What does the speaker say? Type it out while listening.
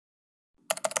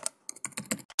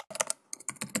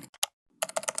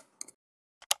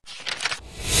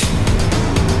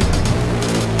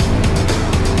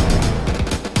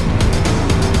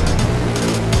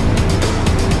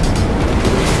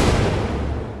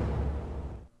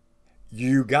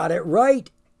You got it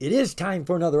right. It is time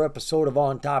for another episode of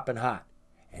On Top and Hot.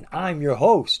 And I'm your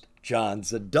host, John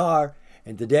Zidar.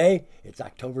 And today, it's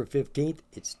October 15th.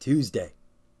 It's Tuesday.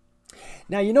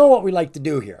 Now, you know what we like to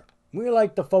do here. We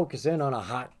like to focus in on a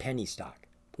hot penny stock.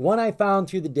 One I found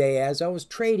through the day as I was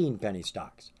trading penny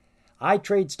stocks. I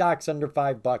trade stocks under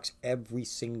 $5 every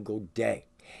single day.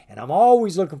 And I'm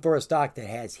always looking for a stock that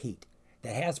has heat,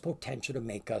 that has potential to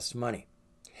make us money.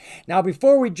 Now,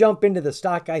 before we jump into the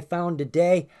stock I found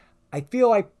today, I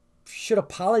feel I should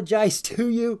apologize to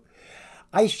you.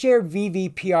 I shared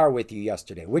VVPR with you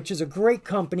yesterday, which is a great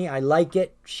company. I like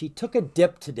it. She took a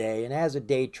dip today, and as a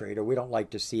day trader, we don't like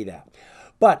to see that.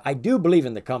 But I do believe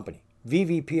in the company.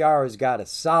 VVPR has got a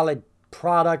solid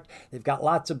product. They've got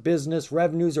lots of business.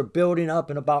 Revenues are building up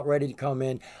and about ready to come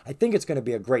in. I think it's going to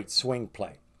be a great swing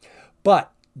play.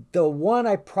 But the one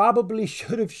I probably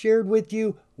should have shared with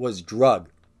you was drug.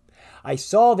 I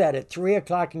saw that at 3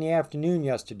 o'clock in the afternoon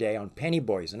yesterday on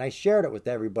Pennybois, and I shared it with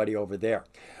everybody over there.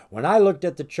 When I looked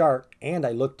at the chart and I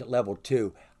looked at level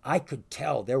 2, I could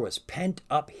tell there was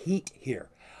pent-up heat here.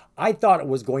 I thought it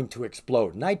was going to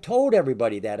explode, and I told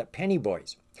everybody that at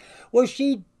Pennybois. Well,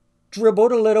 she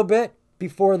dribbled a little bit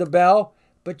before the bell,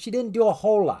 but she didn't do a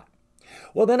whole lot.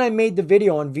 Well, then I made the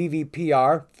video on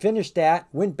VVPR, finished that,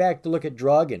 went back to look at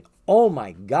drug, and oh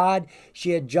my God,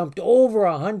 she had jumped over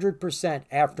 100%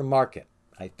 after market.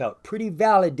 I felt pretty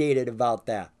validated about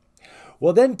that.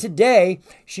 Well, then today,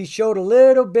 she showed a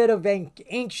little bit of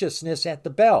anxiousness at the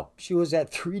bell. She was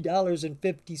at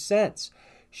 $3.50.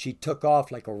 She took off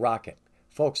like a rocket.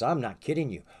 Folks, I'm not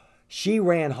kidding you. She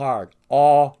ran hard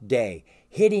all day,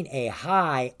 hitting a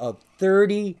high of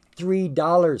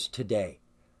 $33 today.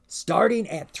 Starting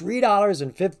at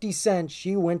 $3.50,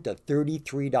 she went to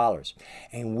 $33.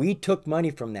 And we took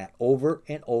money from that over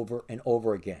and over and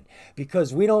over again.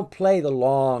 Because we don't play the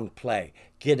long play,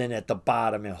 get in at the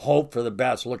bottom and hope for the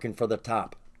best, looking for the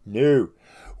top. No.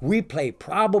 We play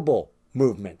probable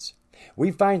movements.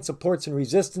 We find supports and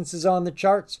resistances on the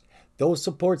charts. Those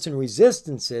supports and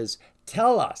resistances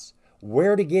tell us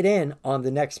where to get in on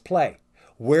the next play,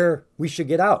 where we should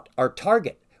get out, our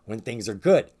target when things are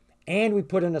good. And we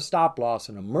put in a stop loss,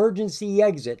 an emergency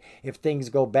exit if things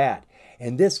go bad.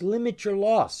 And this limits your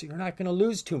loss, so you're not going to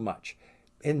lose too much.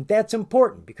 And that's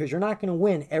important because you're not going to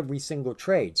win every single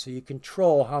trade, so you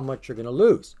control how much you're going to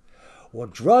lose. Well,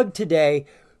 drug today,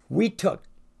 we took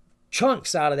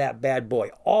chunks out of that bad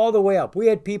boy all the way up. We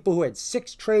had people who had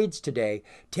 6 trades today,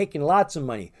 taking lots of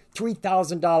money,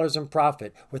 $3,000 in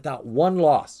profit without one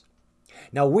loss.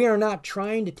 Now, we are not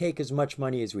trying to take as much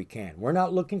money as we can. We're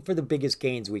not looking for the biggest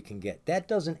gains we can get. That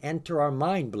doesn't enter our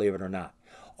mind, believe it or not.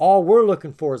 All we're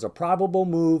looking for is a probable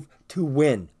move to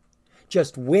win.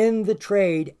 Just win the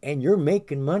trade and you're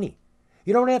making money.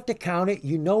 You don't have to count it.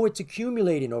 You know it's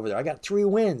accumulating over there. I got 3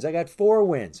 wins. I got 4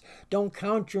 wins. Don't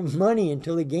count your money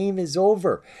until the game is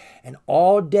over. And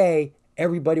all day,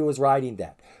 everybody was riding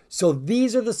that. So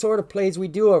these are the sort of plays we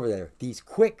do over there. These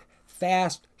quick,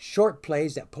 fast, short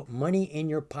plays that put money in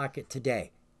your pocket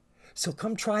today. So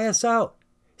come try us out.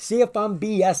 See if I'm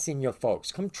BSing you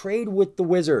folks. Come trade with the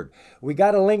wizard. We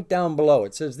got a link down below.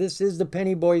 It says this is the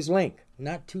Pennybois link.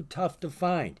 Not too tough to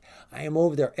find. I am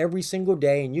over there every single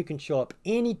day, and you can show up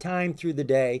anytime through the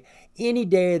day, any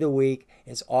day of the week,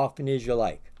 as often as you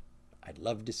like. I'd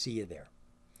love to see you there.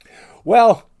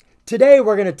 Well, today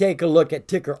we're going to take a look at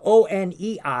ticker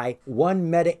ONEI-OneMeta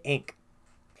Inc.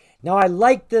 Now, I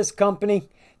like this company.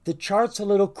 The chart's a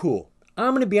little cool.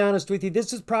 I'm going to be honest with you.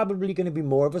 This is probably going to be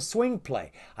more of a swing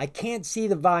play. I can't see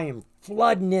the volume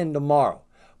flooding in tomorrow,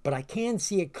 but I can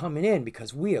see it coming in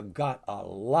because we have got a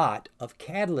lot of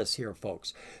catalysts here,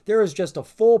 folks. There is just a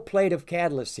full plate of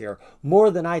catalysts here,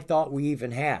 more than I thought we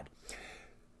even had.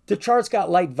 The chart's got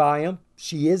light volume.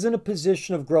 She is in a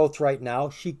position of growth right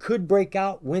now. She could break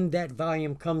out when that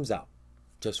volume comes out.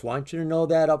 Just want you to know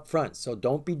that up front. So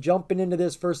don't be jumping into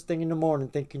this first thing in the morning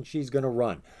thinking she's going to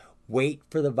run. Wait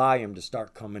for the volume to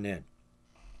start coming in.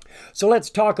 So let's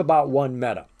talk about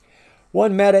OneMeta.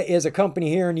 OneMeta is a company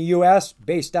here in the U.S.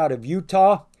 based out of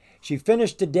Utah. She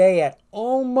finished today at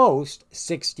almost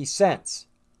 60 cents.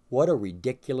 What a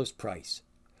ridiculous price.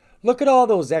 Look at all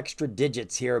those extra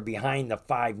digits here behind the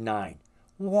 5.9.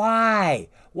 Why?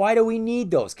 Why do we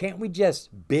need those? Can't we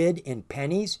just bid in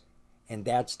pennies? And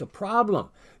that's the problem.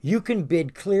 You can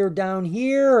bid clear down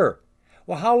here.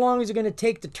 Well, how long is it going to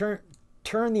take to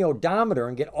turn the odometer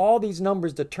and get all these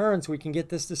numbers to turn so we can get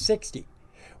this to 60?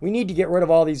 We need to get rid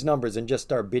of all these numbers and just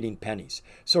start bidding pennies.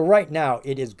 So right now,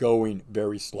 it is going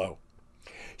very slow.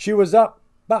 She was up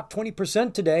about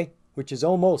 20% today, which is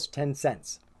almost 10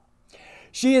 cents.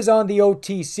 She is on the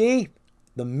OTC,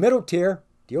 the middle tier,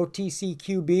 the OTC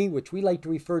QB, which we like to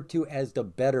refer to as the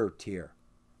better tier.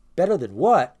 Better than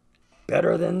what?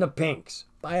 Better than the pinks,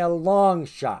 by a long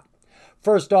shot.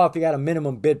 First off, you got a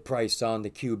minimum bid price on the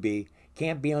QB.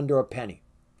 Can't be under a penny.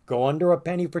 Go under a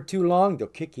penny for too long, they'll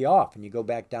kick you off and you go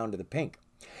back down to the pink.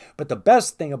 But the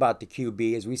best thing about the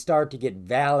QB is we start to get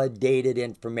validated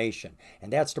information.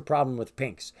 And that's the problem with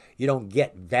pinks. You don't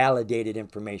get validated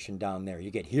information down there. You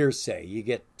get hearsay. You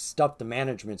get stuff the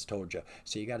management's told you.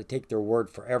 So you got to take their word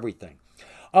for everything.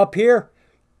 Up here,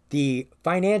 the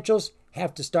financials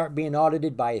have to start being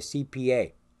audited by a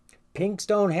CPA. Pinks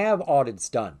don't have audits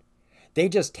done. They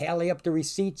just tally up the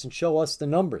receipts and show us the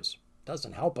numbers.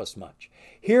 Doesn't help us much.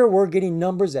 Here we're getting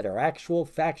numbers that are actual,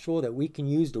 factual, that we can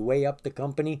use to weigh up the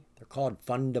company. They're called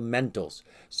fundamentals.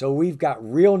 So we've got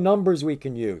real numbers we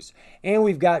can use. And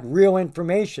we've got real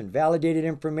information, validated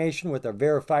information with our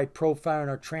verified profile and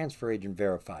our transfer agent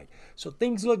verified. So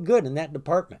things look good in that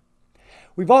department.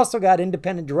 We've also got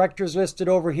independent directors listed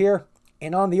over here.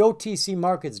 And on the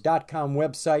OTCmarkets.com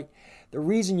website, the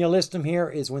reason you list them here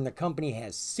is when the company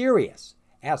has serious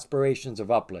aspirations of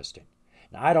uplisting.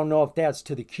 Now, I don't know if that's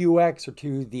to the QX or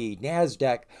to the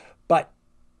NASDAQ, but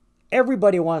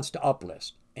everybody wants to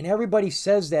uplist. And everybody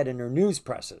says that in their news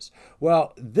presses.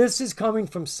 Well, this is coming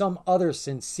from some other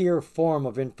sincere form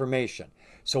of information.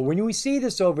 So when we see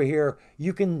this over here,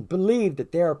 you can believe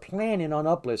that they are planning on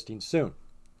uplisting soon.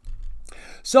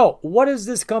 So what is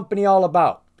this company all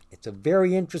about? It's a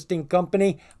very interesting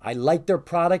company. I like their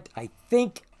product. I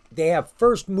think they have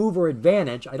first mover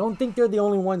advantage. I don't think they're the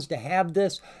only ones to have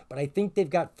this, but I think they've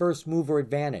got first mover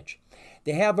advantage.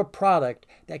 They have a product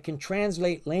that can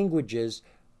translate languages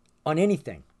on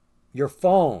anything. Your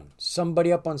phone,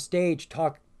 somebody up on stage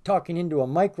talking into a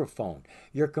microphone,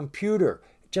 your computer,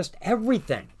 just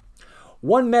everything.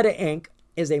 ONEI-OneMeta Inc.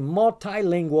 is a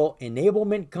multilingual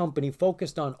enablement company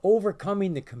focused on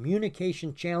overcoming the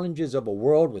communication challenges of a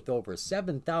world with over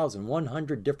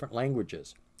 7,100 different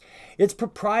languages. Its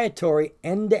proprietary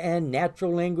end-to-end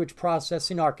natural language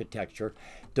processing architecture,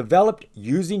 developed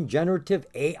using generative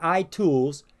AI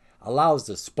tools, allows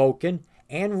the spoken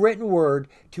and written word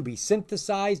to be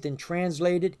synthesized and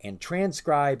translated and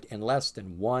transcribed in less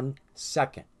than 1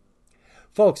 second.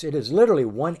 Folks, it is literally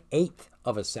 1/8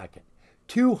 of a second.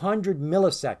 200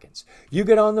 milliseconds. You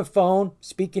get on the phone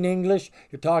speaking English,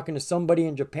 you're talking to somebody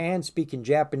in Japan speaking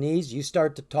Japanese, you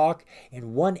start to talk,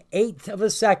 in 1/8 of a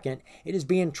second, it is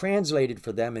being translated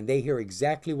for them and they hear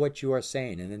exactly what you are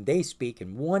saying. And then they speak,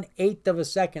 and 1/8 of a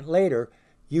second later,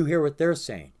 you hear what they're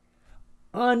saying.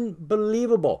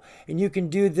 Unbelievable. And you can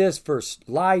do this for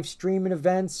live streaming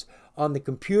events on the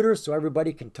computer so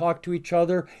everybody can talk to each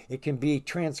other. It can be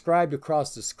transcribed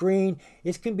across the screen.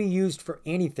 It can be used for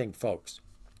anything, folks.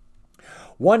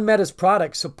 ONEI-OneMeta's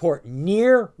products support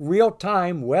near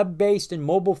real-time web-based and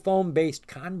mobile phone-based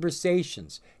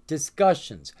conversations,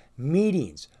 discussions,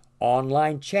 meetings,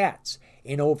 online chats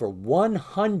in over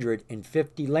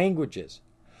 150 languages.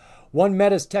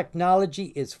 ONEI-OneMeta's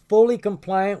technology is fully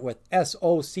compliant with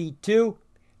SOC 2,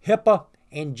 HIPAA,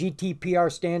 and GDPR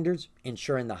standards,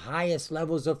 ensuring the highest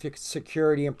levels of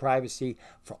security and privacy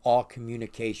for all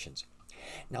communications.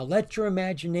 Now let your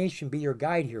imagination be your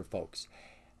guide here, folks.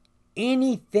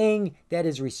 Anything that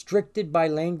is restricted by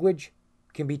language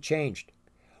can be changed.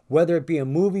 Whether it be a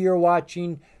movie you're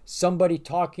watching, somebody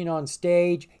talking on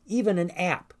stage, even an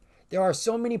app. There are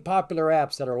so many popular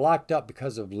apps that are locked up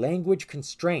because of language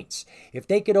constraints. If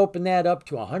they could open that up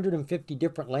to 150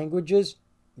 different languages,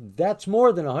 that's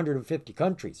more than 150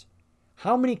 countries.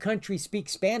 How many countries speak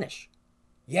Spanish?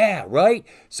 Yeah, right?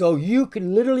 So you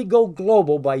can literally go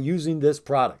global by using this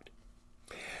product.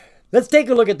 Let's take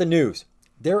a look at the news.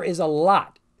 There is a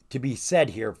lot to be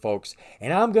said here, folks,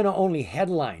 and I'm going to only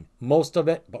headline most of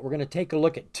it, but we're going to take a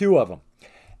look at 2 of them.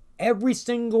 Every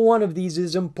single one of these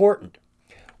is important.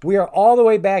 We are all the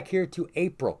way back here to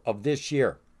April of this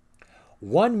year.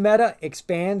 ONEI-OneMeta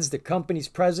expands the company's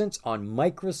presence on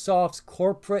Microsoft's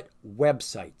corporate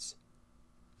websites.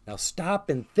 Now stop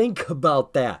and think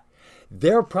about that.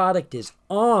 Their product is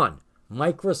on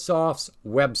Microsoft's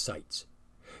websites.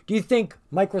 Do you think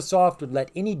Microsoft would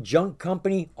let any junk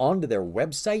company onto their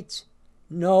websites?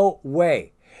 No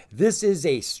way. This is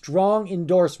a strong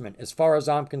endorsement as far as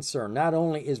I'm concerned. Not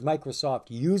only is Microsoft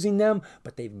using them,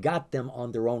 but they've got them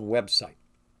on their own website.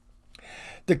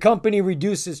 The company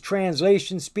reduces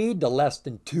translation speed to less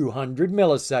than 200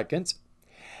 milliseconds.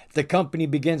 The company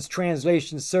begins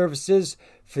translation services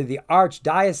for the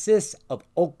Archdiocese of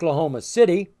Oklahoma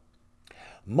City.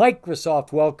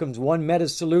 Microsoft welcomes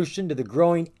ONEI-OneMeta's solution to the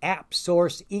growing app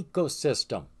source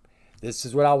ecosystem. This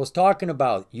is what I was talking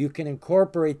about. You can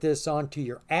incorporate this onto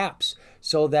your apps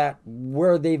so that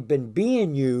where they've been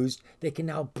being used, they can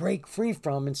now break free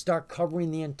from and start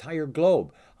covering the entire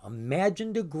globe.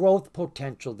 Imagine the growth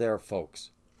potential there, folks.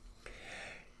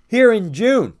 Here in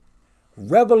June,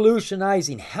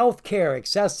 revolutionizing healthcare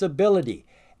accessibility.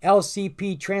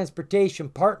 LCP Transportation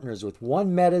partners with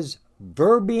ONEI-OneMeta's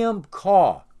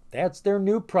VerbumCall. That's their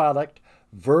new product,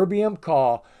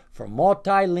 VerbumCall, for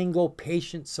multilingual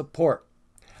patient support.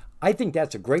 I think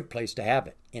that's a great place to have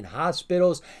it in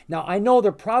hospitals. Now, I know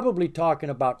they're probably talking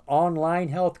about online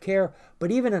healthcare,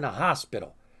 but even in a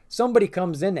hospital, somebody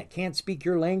comes in that can't speak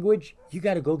your language, you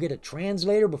got to go get a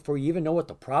translator before you even know what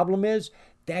the problem is.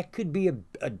 That could be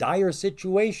a dire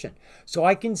situation. So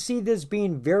I can see this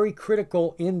being very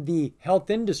critical in the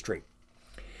health industry.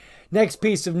 Next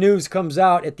piece of news comes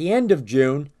out at the end of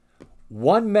June.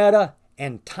 ONEI-OneMeta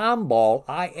and Tomball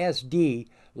ISD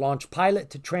launch pilot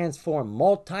to transform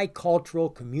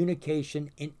multicultural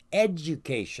communication in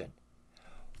education.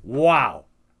 Wow,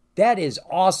 that is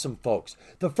awesome, folks.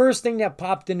 The first thing that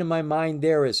popped into my mind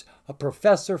there is a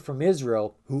professor from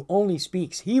Israel who only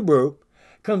speaks Hebrew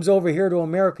comes over here to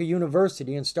America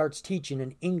University and starts teaching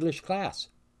an English class.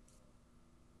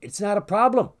 It's not a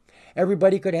problem.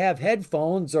 Everybody could have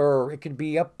headphones, or it could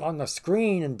be up on the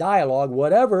screen and dialogue,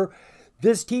 whatever.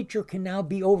 This teacher can now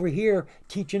be over here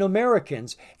teaching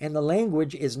Americans, and the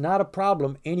language is not a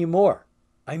problem anymore.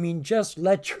 I mean, just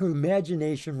let your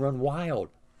imagination run wild.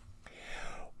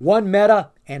 ONEI-OneMeta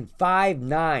and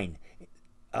Five9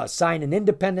 sign an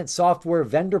independent software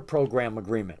vendor program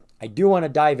agreement. I do want to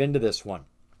dive into this one.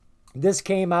 This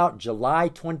came out July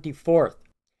 24th.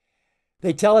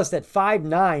 They tell us that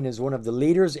Five9 is one of the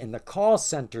leaders in the call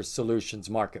center solutions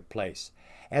marketplace,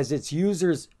 as its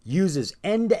users uses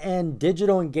end-to-end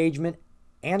digital engagement,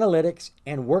 analytics,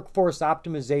 and workforce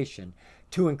optimization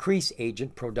to increase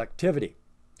agent productivity.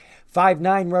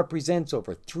 Five9 represents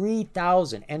over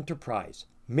 3,000 enterprise,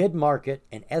 mid-market,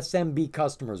 and SMB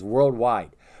customers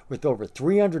worldwide, with over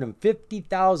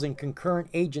 350,000 concurrent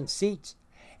agent seats,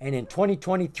 and in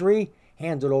 2023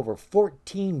 handled over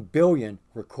 14 billion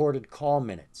recorded call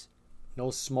minutes. No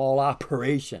small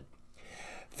operation.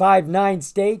 Five9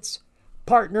 states,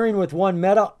 partnering with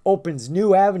ONEI-OneMeta opens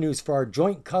new avenues for our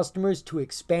joint customers to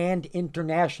expand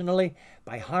internationally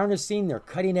by harnessing their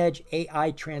cutting-edge AI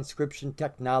transcription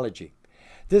technology.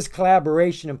 This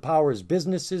collaboration empowers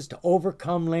businesses to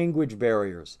overcome language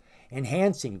barriers,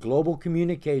 enhancing global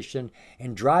communication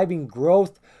and driving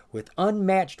growth with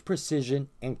unmatched precision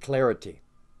and clarity.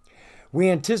 We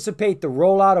anticipate the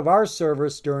rollout of our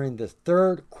service during the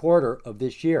third quarter of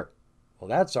this year. Well,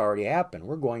 that's already happened.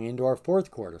 We're going into our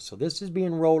fourth quarter, so this is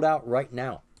being rolled out right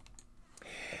now.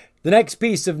 The next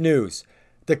piece of news.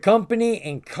 The company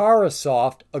and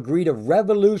Carasoft agree to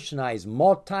revolutionize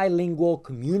multilingual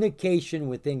communication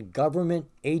within government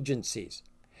agencies.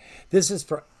 This is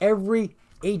for every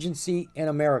agency in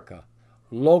America,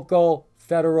 local,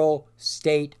 federal,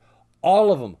 state,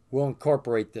 all of them will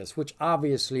incorporate this, which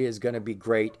obviously is going to be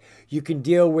great. You can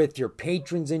deal with your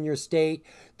patrons in your state.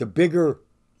 The bigger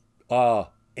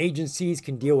agencies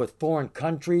can deal with foreign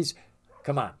countries.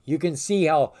 Come on, you can see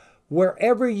how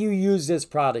wherever you use this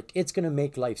product, it's going to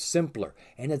make life simpler,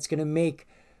 and it's going to make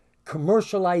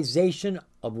commercialization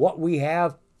of what we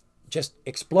have just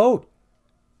explode.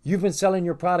 You've been selling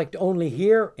your product only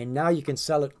here, and now you can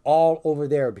sell it all over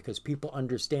there because people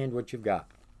understand what you've got.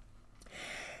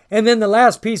 And then the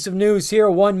last piece of news here,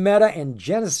 ONEI-OneMeta and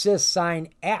Genesys sign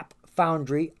App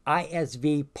Foundry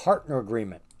ISV partner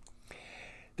agreement.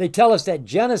 They tell us that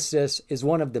Genesys is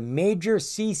one of the major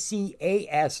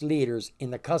CCaaS leaders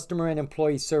in the customer and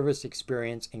employee service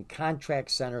experience and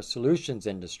contact center solutions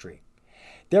industry.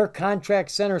 Their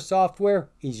contact center software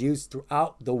is used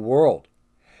throughout the world.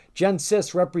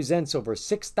 Genesys represents over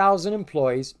 6,000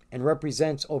 employees and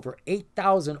represents over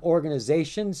 8,000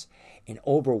 organizations in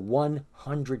over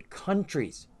 100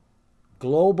 countries.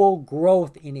 Global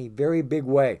growth in a very big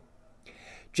way.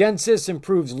 Genesys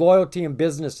improves loyalty and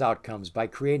business outcomes by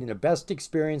creating the best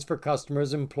experience for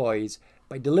customers and employees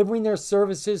by delivering their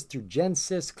services through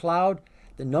Genesys Cloud,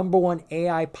 the #1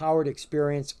 AI-powered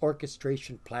experience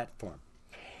orchestration platform.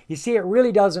 You see, it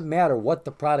really doesn't matter what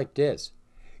the product is.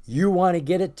 You want to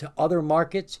get it to other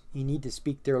markets, you need to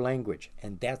speak their language,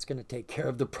 and that's going to take care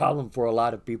of the problem for a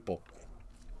lot of people.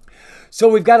 So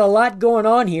we've got a lot going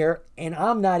on here, and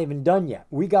I'm not even done yet.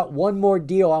 We got one more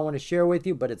deal I want to share with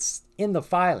you, but it's in the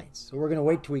filings. So we're going to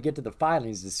wait till we get to the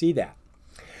filings to see that.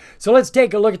 So let's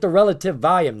take a look at the relative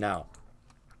volume now.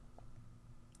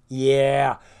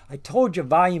 Yeah, I told you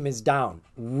volume is down,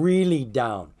 really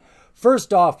down.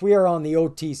 First off, we are on the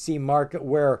OTC market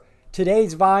where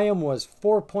Today's volume was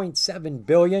 4.7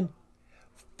 billion.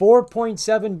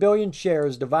 4.7 billion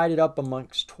shares divided up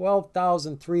amongst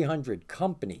 12,300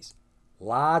 companies.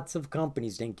 Lots of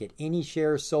companies didn't get any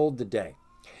shares sold today.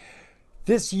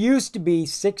 This used to be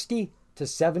 60 to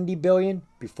 70 billion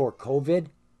before COVID.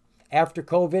 After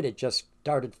COVID, it just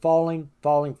started falling,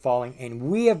 and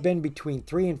we have been between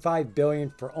 3 and 5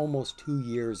 billion for almost 2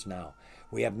 years now.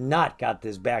 We have not got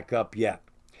this back up yet.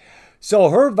 So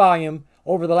her volume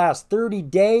over the last 30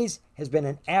 days has been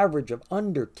an average of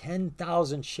under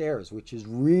 10,000 shares, which is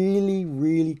really,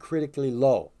 really critically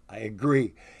low. I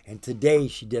agree. And today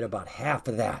she did about half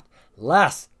of that,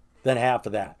 less than half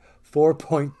of that,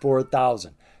 4.4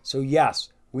 thousand. So yes,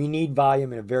 we need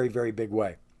volume in a very, very big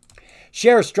way.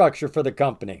 Share structure for the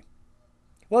company.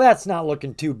 Well, that's not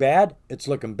looking too bad. It's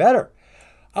looking better.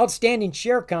 Outstanding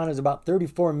share count is about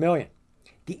 34 million.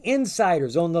 The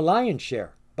insiders own the lion's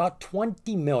share, about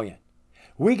 20 million.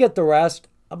 We get the rest,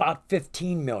 about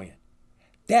 15 million.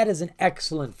 That is an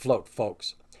excellent float,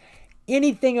 folks.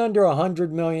 Anything under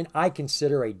 100 million, I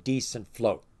consider a decent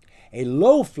float. A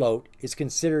low float is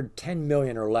considered 10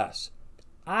 million or less.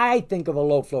 I think of a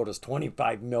low float as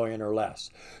 25 million or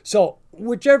less. So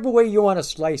whichever way you want to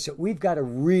slice it, we've got a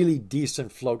really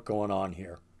decent float going on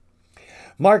here.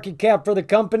 Market cap for the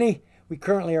company, we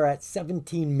currently are at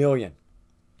 17 million.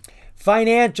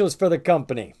 Financials for the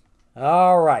company.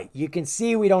 All right, you can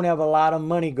see we don't have a lot of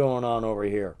money going on over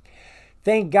here.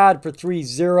 Thank God for 3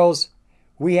 zeros.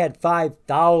 We had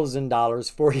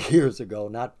 $5,000 4 years ago,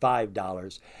 not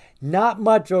 $5. Not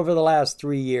much over the last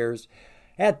 3 years.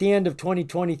 At the end of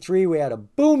 2023, we had a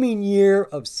booming year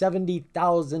of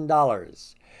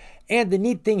 $70,000. And the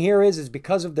neat thing here is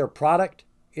because of their product,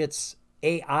 it's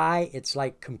AI, it's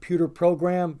like computer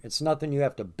program. It's nothing you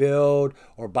have to build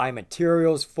or buy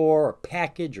materials for or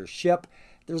package or ship.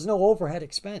 There's no overhead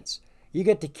expense. You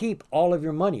get to keep all of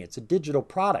your money. It's a digital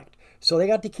product. So they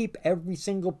got to keep every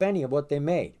single penny of what they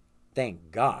made.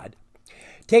 Thank God.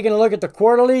 Taking a look at the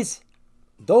quarterlies,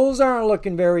 those aren't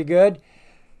looking very good.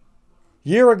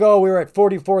 Year ago, we were at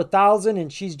 44,000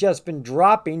 and she's just been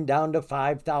dropping down to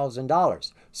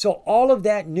 $5,000. So all of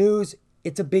that news,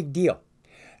 it's a big deal.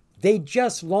 They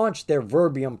just launched their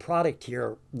Verbium product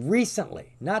here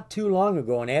recently, not too long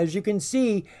ago. And as you can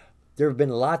see, there have been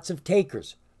lots of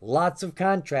takers, lots of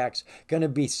contracts, going to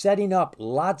be setting up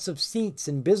lots of seats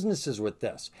in businesses with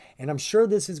this. And I'm sure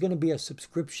this is going to be a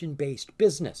subscription-based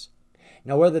business.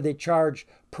 Now, whether they charge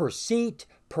per seat,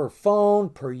 per phone,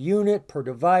 per unit, per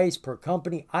device, per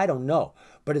company, I don't know.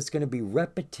 But it's going to be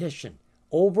repetition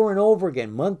over and over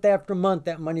again, month after month,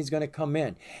 that money's going to come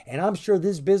in. And I'm sure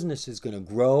this business is going to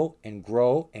grow and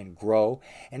grow and grow.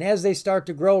 And as they start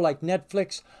to grow like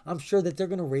Netflix, I'm sure that they're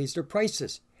going to raise their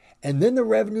prices. And then the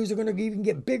revenues are going to even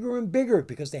get bigger and bigger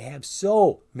because they have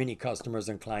so many customers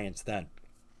and clients then.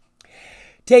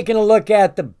 Taking a look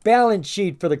at the balance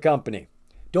sheet for the company.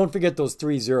 Don't forget those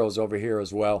 3 zeros over here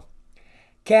as well.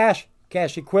 Cash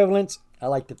equivalents, I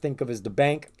like to think of as the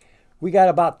bank. We got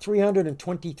about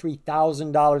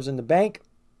 $323,000 in the bank.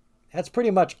 That's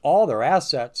pretty much all their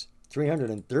assets,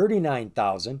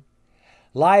 $339,000.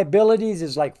 Liabilities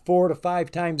is like 4 to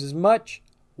 5 times as much,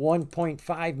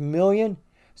 $1.5 million.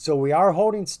 So we are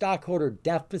holding stockholder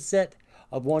deficit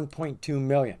of $1.2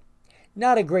 million.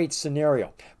 Not a great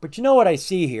scenario. But you know what I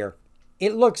see here?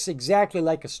 It looks exactly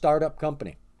like a startup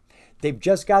company. They've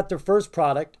just got their first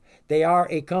product. They are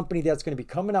a company that's going to be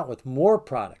coming out with more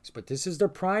products, but this is their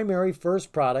primary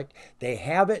first product. They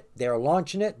have it. They're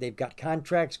launching it. They've got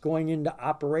contracts going into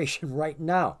operation right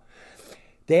now.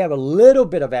 They have a little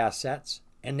bit of assets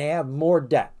and they have more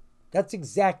debt. That's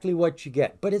exactly what you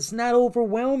get, but it's not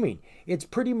overwhelming. It's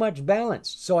pretty much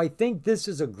balanced. So I think this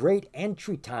is a great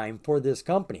entry time for this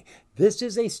company. This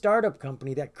is a startup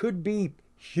company that could be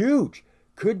huge,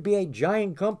 could be a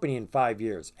giant company in 5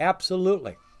 years.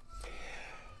 Absolutely.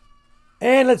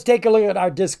 And let's take a look at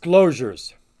our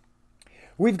disclosures.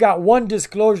 We've got one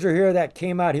disclosure here that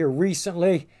came out here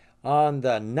recently on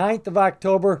the 9th of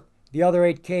October. The other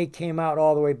 8K came out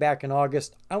all the way back in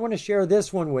August. I want to share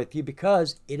this one with you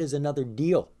because it is another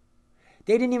deal.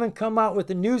 They didn't even come out with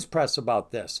the news press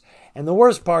about this. And the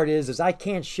worst part is I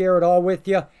can't share it all with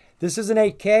you. This is an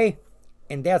 8K,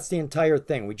 and that's the entire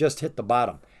thing. We just hit the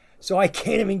bottom. So I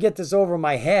can't even get this over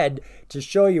my head to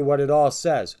show you what it all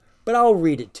says. But I'll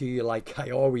read it to you like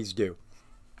I always do.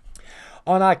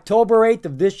 On October 8th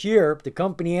of this year, the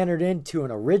company entered into an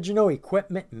original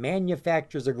equipment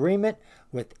manufacturer's agreement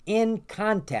with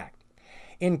InContact.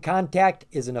 InContact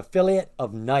is an affiliate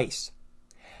of NICE.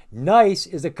 NICE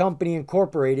is a company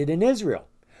incorporated in Israel.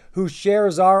 whose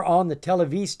shares are on the Tel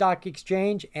Aviv Stock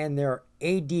Exchange, and their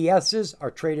ADSs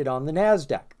are traded on the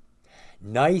NASDAQ.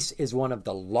 NICE is one of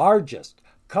the largest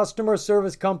customer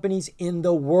service companies in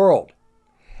the world.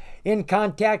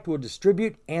 InContact will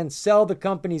distribute and sell the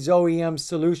company's OEM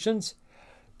solutions.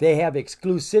 They have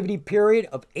exclusivity period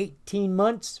of 18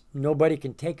 months. Nobody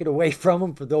can take it away from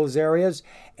them for those areas,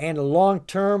 and a long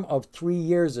term of 3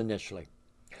 years initially.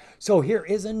 So here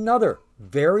is another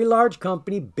very large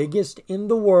company, biggest in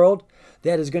the world,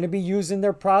 that is going to be using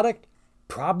their product,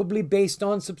 probably based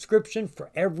on subscription for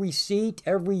every seat,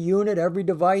 every unit, every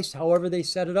device, however they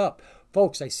set it up.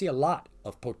 Folks, I see a lot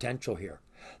of potential here.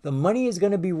 The money is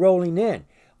going to be rolling in.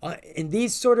 In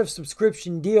these sort of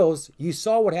subscription deals, you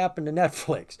saw what happened to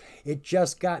Netflix. It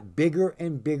just got bigger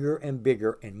and bigger and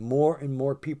bigger, and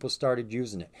more people started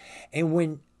using it. And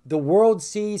when the world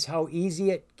sees how easy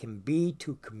it can be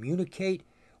to communicate,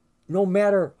 no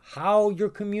matter how you're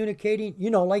communicating,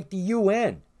 like the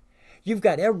UN. You've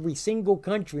got every single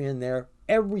country in there,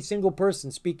 every single person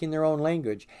speaking their own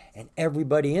language, and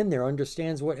everybody in there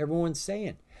understands what everyone's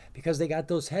saying because they got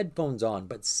those headphones on.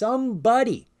 But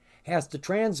somebody has to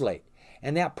translate,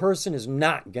 and that person is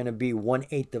not going to be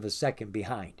 1/8 of a second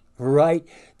behind, right?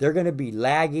 They're going to be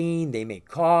lagging. They may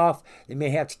cough. They may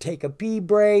have to take a pee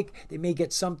break. They may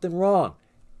get something wrong.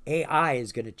 AI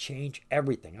is going to change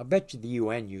everything. I'll bet you the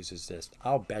UN uses this.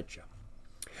 I'll bet you.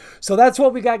 So that's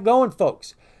what we got going,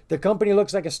 folks. The company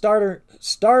looks like a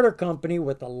starter company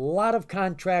with a lot of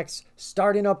contracts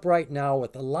starting up right now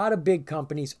with a lot of big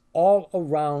companies all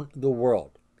around the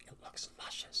world. It looks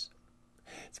luscious.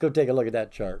 Let's go take a look at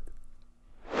that chart.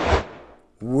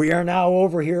 We are now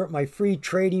over here at my free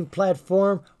trading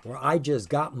platform where I just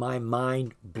got my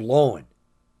mind blowing.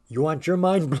 You want your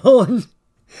mind blowing?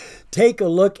 Take a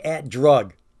look at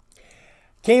drug.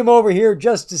 Came over here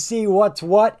just to see what's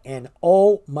what, and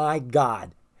oh my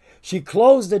God. She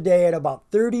closed the day at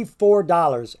about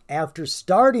 $34 after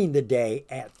starting the day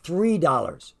at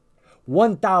 $3.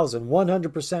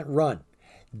 1,100% run.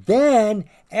 Then,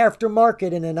 after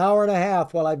market in an hour and a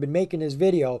half while I've been making this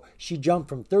video, she jumped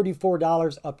from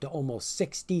 $34 up to almost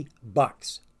 $60.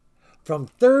 From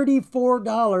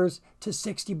 $34 to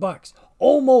 $60.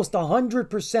 Almost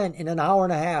 100% in an hour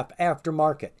and a half after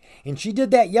market. And she did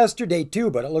that yesterday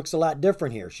too, but it looks a lot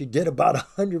different here. She did about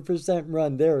 100%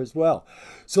 run there as well.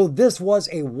 So this was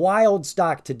a wild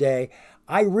stock today.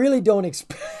 I really don't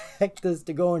expect this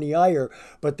to go any higher,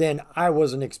 but then I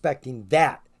wasn't expecting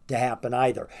that to happen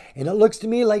either. And it looks to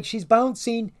me like she's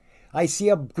bouncing. I see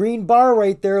a green bar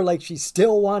right there like she's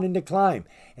still wanting to climb.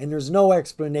 And there's no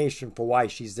explanation for why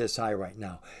she's this high right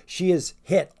now. She has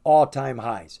hit all-time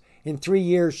highs. In 3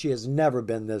 years, she has never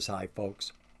been this high,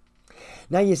 folks.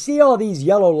 Now, you see all these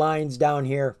yellow lines down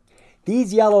here?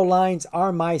 These yellow lines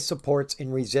are my supports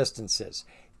and resistances.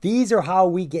 These are how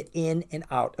we get in and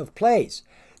out of plays.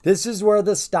 This is where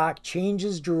the stock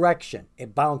changes direction.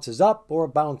 It bounces up or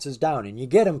it bounces down, and you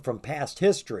get them from past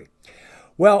history.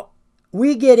 Well,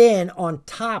 we get in on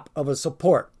top of a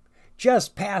support,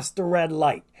 just past the red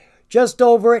light. Just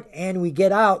over it, and we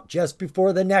get out just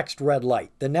before the next red light,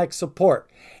 the next support.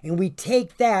 And we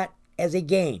take that as a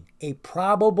gain, a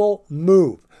probable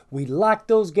move. We lock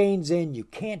those gains in. You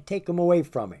can't take them away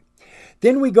from me.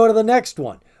 Then we go to the next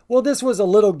one. Well, this was a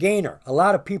little gainer. A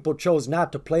lot of people chose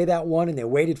not to play that one, and they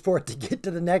waited for it to get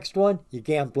to the next one. You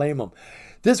can't blame them.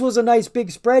 This was a nice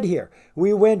big spread here.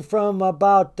 We went from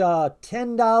about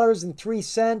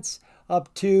 $10.03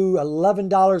 up to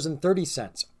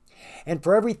 $11.30. And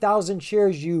for every 1,000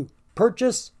 shares you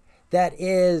purchase, that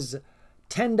is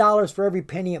 $10 for every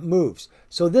penny it moves.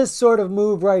 So this sort of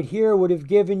move right here would have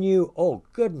given you, oh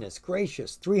goodness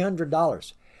gracious,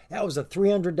 $300. That was a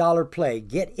 $300 play.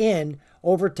 Get in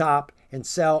over top and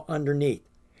sell underneath.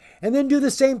 And then do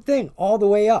the same thing all the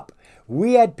way up.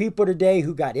 We had people today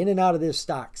who got in and out of this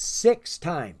stock 6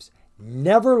 times,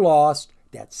 never lost.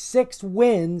 That's 6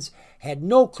 wins, had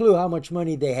no clue how much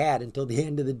money they had until the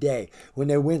end of the day when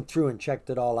they went through and checked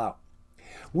it all out.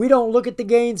 We don't look at the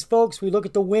gains, folks. We look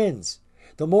at the wins.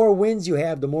 The more wins you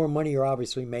have, the more money you're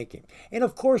obviously making. And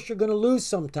of course, you're going to lose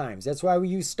sometimes. That's why we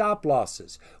use stop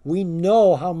losses. We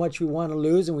know how much we want to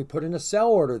lose, and we put in a sell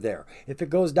order there. If it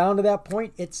goes down to that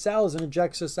point, it sells and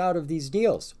ejects us out of these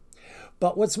deals.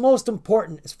 But what's most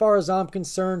important, as far as I'm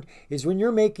concerned, is when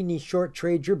you're making these short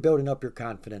trades, you're building up your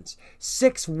confidence.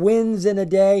 6 wins in a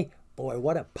day. Boy,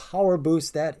 what a power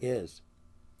boost that is.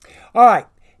 All right,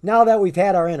 now that we've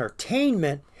had our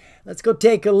entertainment, let's go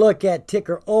take a look at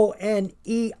ticker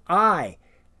ONEI.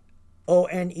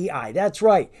 ONEI, that's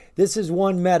right. This is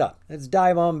ONEMeta. Let's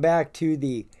dive on back to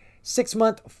the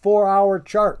 6-month, 4-hour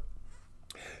chart.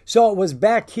 So it was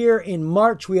back here in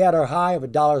March, we had our high of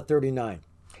 $1.39.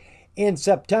 In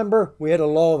September, we had a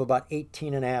low of about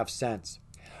 18.5 cents.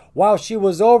 While she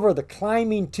was over the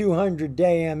climbing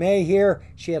 200-day MA here,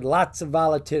 she had lots of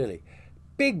volatility.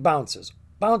 Big bounces,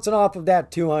 bouncing off of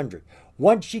that 200.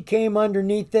 Once she came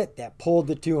underneath it, that pulled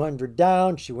the 200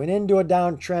 down. She went into a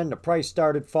downtrend. The price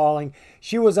started falling.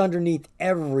 She was underneath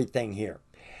everything here.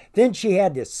 Then she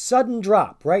had this sudden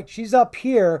drop, right? She's up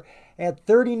here at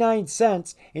 39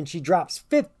 cents, and she drops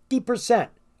 50%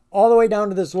 all the way down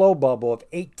to this low bubble of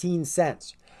 18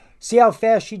 cents. See how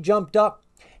fast she jumped up?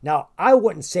 Now, I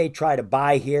wouldn't say try to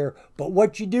buy here, but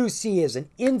what you do see is an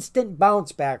instant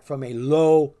bounce back from a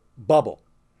low bubble.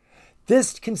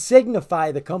 This can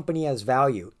signify the company has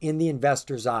value in the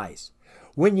investor's eyes.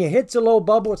 When you hit a low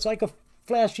bubble, it's like a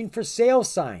flashing for sale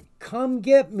sign. Come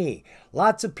get me.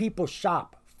 Lots of people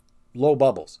shop low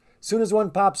bubbles. As soon as one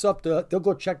pops up, they'll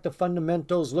go check the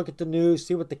fundamentals, look at the news,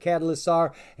 see what the catalysts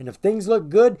are. And if things look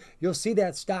good, you'll see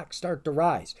that stock start to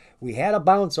rise. We had a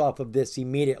bounce off of this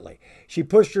immediately. She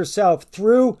pushed herself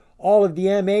through all of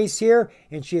the MAs here,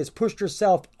 and she has pushed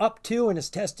herself up to and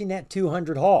is testing that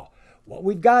 200 haul. What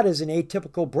we've got is an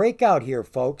atypical breakout here,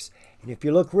 folks. And if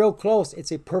you look real close,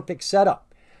 it's a perfect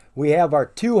setup. We have our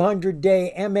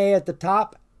 200-day MA at the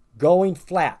top going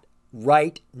flat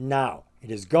right now. It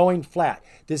is going flat.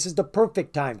 This is the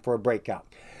perfect time for a breakout.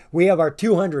 We have our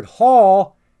 200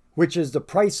 haul, which is the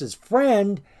price's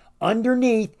friend,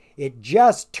 underneath. It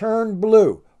just turned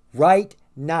blue right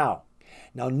now.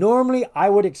 Now, normally I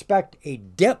would expect a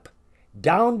dip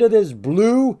down to this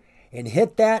blue and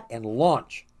hit that and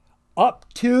launch up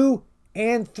to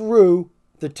and through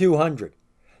the 200.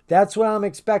 That's what I'm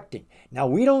expecting. Now,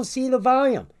 we don't see the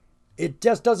volume. It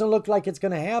just doesn't look like it's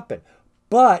going to happen.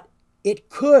 But it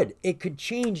could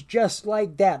change just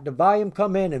like that. The volume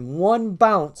come in and one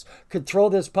bounce could throw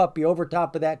this puppy over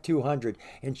top of that 200,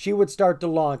 and she would start to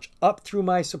launch up through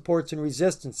my supports and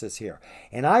resistances here.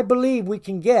 And I believe we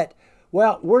can get,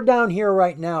 well, we're down here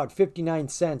right now at 59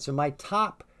 cents, and my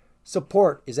top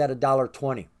support is at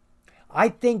 $1.20. I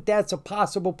think that's a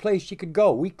possible place you could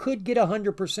go. We could get a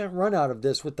 100% run out of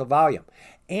this with the volume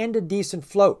and a decent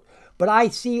float. But I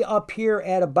see up here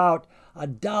at about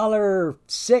 $1.06,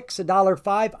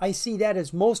 $1.05. I see that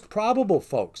as most probable,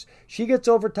 folks. She gets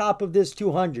over top of this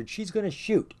 200. She's going to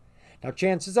shoot. Now,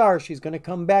 chances are she's going to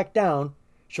come back down.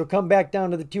 She'll come back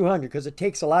down to the 200 because it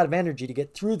takes a lot of energy to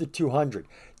get through the 200.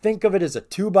 Think of it as a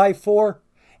 2x4,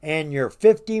 and your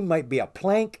 50 might be a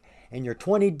plank, and your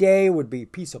 20-day would be a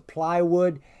piece of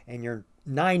plywood, and your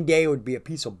 9-day would be a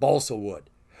piece of balsa wood.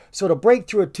 So to break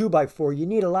through a 2x4, you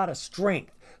need a lot of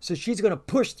strength. So she's going to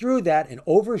push through that and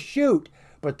overshoot,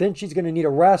 but then she's going to need a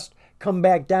rest, come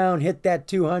back down, hit that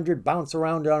 200, bounce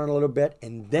around on it a little bit,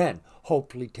 and then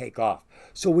hopefully take off.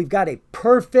 So we've got a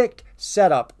perfect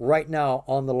setup right now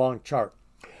on the long chart.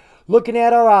 Looking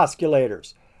at our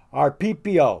oscillators, our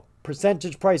PPO,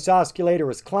 percentage price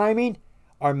oscillator, is climbing.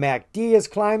 Our MACD is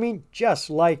climbing, just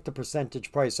like the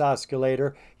percentage price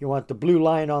oscillator. You want the blue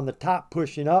line on the top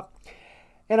pushing up.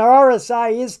 And our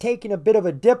RSI is taking a bit of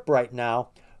a dip right now.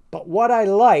 But what I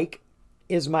like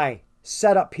is my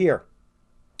setup here.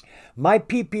 My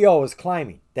PPO is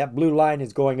climbing. That blue line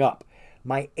is going up.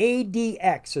 My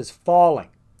ADX is falling.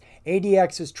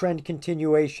 ADX is trend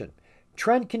continuation.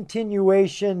 Trend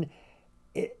continuation,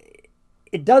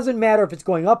 it doesn't matter if it's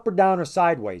going up or down or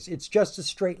sideways. It's just a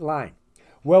straight line.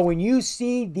 Well, when you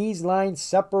see these lines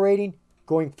separating,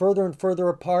 going further and further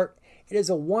apart, it is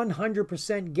a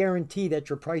 100% guarantee that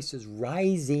your price is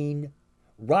rising.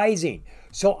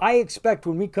 So I expect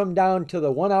when we come down to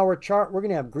the 1 hour chart, we're going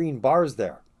to have green bars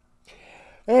there.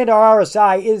 And our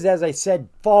RSI is, as I said,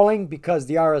 falling because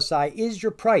the RSI is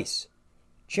your price.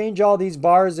 Change all these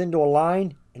bars into a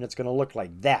line and it's going to look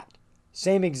like that.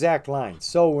 Same exact line.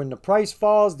 So when the price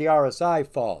falls, the RSI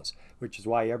falls, which is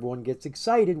why everyone gets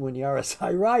excited when the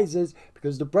RSI rises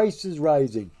because the price is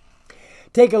rising.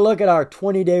 Take a look at our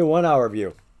 20-day 1 hour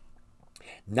view.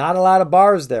 Not a lot of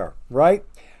bars there, right?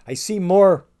 I see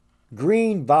more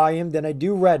green volume than I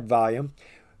do red volume.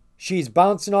 She's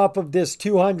bouncing off of this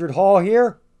 200 haul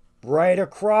here, right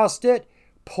across it,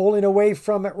 pulling away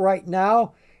from it right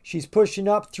now. She's pushing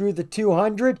up through the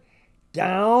 200,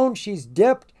 down, she's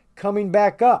dipped, coming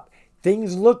back up.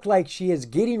 Things look like she is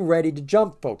getting ready to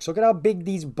jump, folks. Look at how big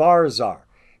these bars are.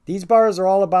 These bars are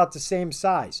all about the same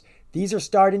size. These are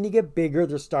starting to get bigger.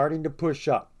 They're starting to push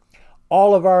up.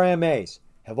 All of our MAs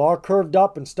have all curved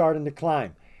up and starting to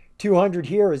climb. 200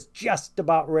 here is just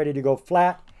about ready to go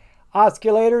flat.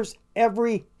 Oscillators,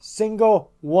 every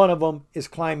single one of them is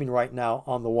climbing right now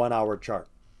on the 1 hour chart.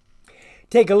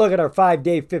 Take a look at our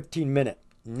 5-day, 15-minute.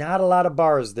 Not a lot of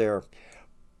bars there.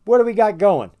 What do we got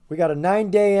going? We got a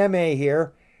 9-day MA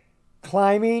here.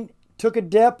 Climbing, took a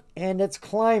dip, and it's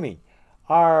climbing.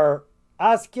 Our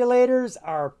oscillators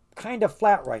are kind of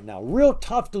flat right now. Real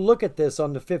tough to look at this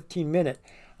on the 15-minute.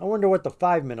 I wonder what the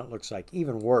 5-minute looks like.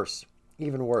 Even worse.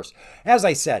 Even worse. As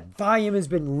I said, volume has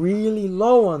been really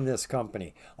low on this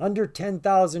company. Under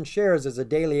 10,000 shares as a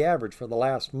daily average for the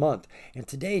last month. And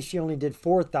today she only did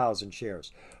 4,000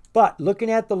 shares. But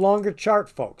looking at the longer chart,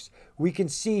 folks, we can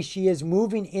see she is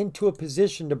moving into a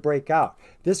position to break out.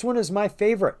 This one is my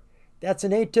favorite. That's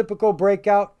an atypical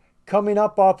breakout, coming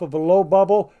up off of a low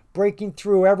bubble, breaking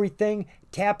through everything,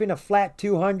 tapping a flat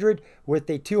 200 with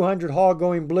a 200 haul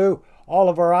going blue. All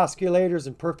of our oscillators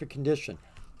in perfect condition.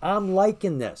 I'm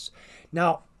liking this.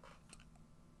 Now,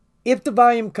 if the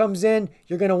volume comes in,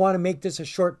 you're going to want to make this a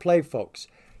short play, folks.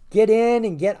 Get in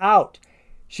and get out.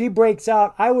 She breaks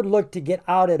out. I would look to get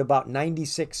out at about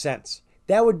 96 cents.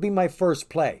 That would be my first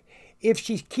play. If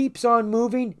she keeps on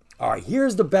moving, all right,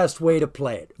 here's the best way to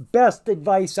play it. Best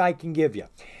advice I can give you.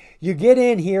 You get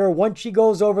in here. Once she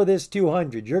goes over this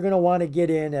 200, you're going to want to get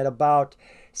in at about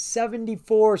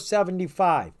 74,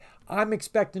 75. I'm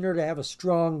expecting her to have a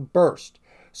strong burst.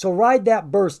 So ride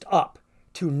that burst up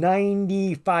to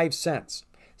 95 cents.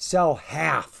 Sell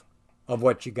half of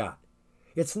what you got.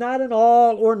 It's not an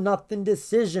all or nothing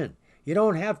decision. You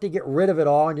don't have to get rid of it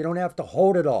all and you don't have to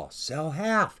hold it all. Sell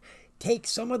half. Take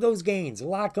some of those gains.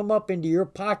 Lock them up into your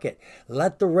pocket.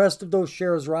 Let the rest of those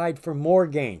shares ride for more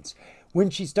gains. When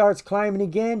she starts climbing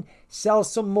again, sell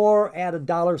some more at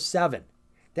 $1.07.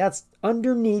 That's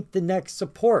underneath the next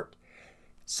support.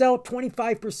 Sell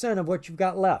 25% of what you've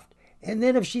got left. And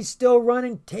then if she's still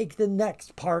running, take the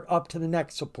next part up to the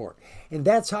next support. And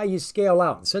that's how you scale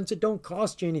out. And since it don't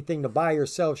cost you anything to buy or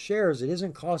sell shares, it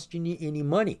isn't costing you any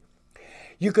money.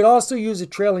 You could also use a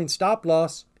trailing stop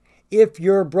loss. If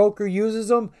your broker uses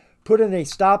them, put in a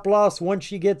stop loss once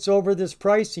she gets over this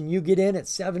price and you get in at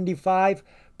 75.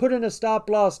 Put in a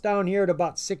stop loss down here at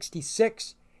about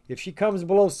 66. If she comes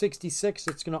below 66,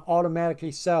 it's going to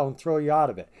automatically sell and throw you out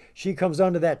of it. She comes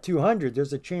under that 200,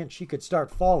 there's a chance she could start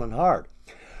falling hard.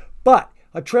 But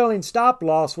a trailing stop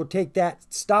loss will take that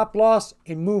stop loss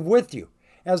and move with you.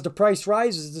 As the price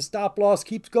rises, the stop loss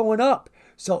keeps going up.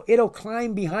 So it'll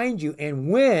climb behind you. And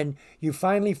when you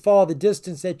finally fall the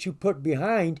distance that you put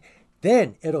behind,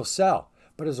 then it'll sell.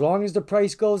 But as long as the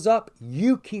price goes up,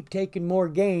 you keep taking more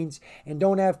gains and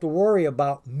don't have to worry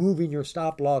about moving your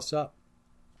stop loss up.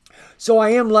 So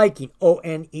I am liking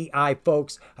ONEI,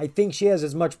 folks. I think she has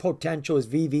as much potential as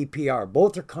VVPR.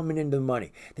 Both are coming into the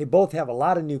money. They both have a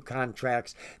lot of new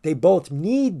contracts. They both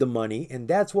need the money, and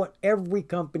that's what every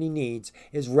company needs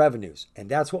is revenues. And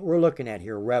that's what we're looking at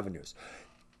here, revenues.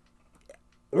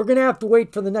 We're going to have to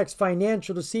wait for the next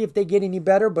financial to see if they get any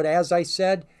better. But as I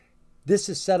said, this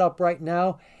is set up right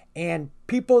now. And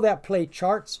people that play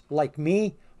charts like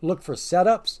me look for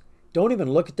setups. Don't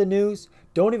even look at the news.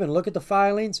 Don't even look at the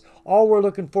filings. All we're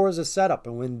looking for is a setup.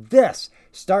 And when this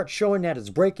starts showing that it's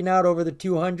breaking out over the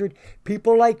 200,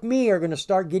 people like me are going to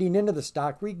start getting into the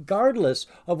stock regardless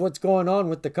of what's going on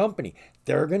with the company.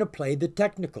 They're going to play the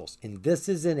technicals. And this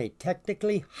is in a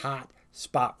technically hot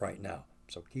spot right now.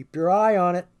 So keep your eye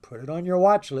on it. Put it on your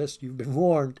watch list. You've been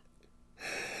warned.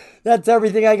 That's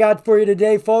everything I got for you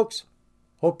today, folks.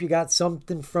 Hope you got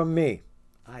something from me.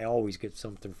 I always get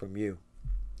something from you.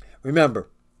 Remember,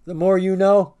 the more you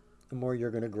know, the more you're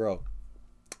going to grow.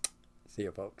 See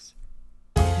you, folks.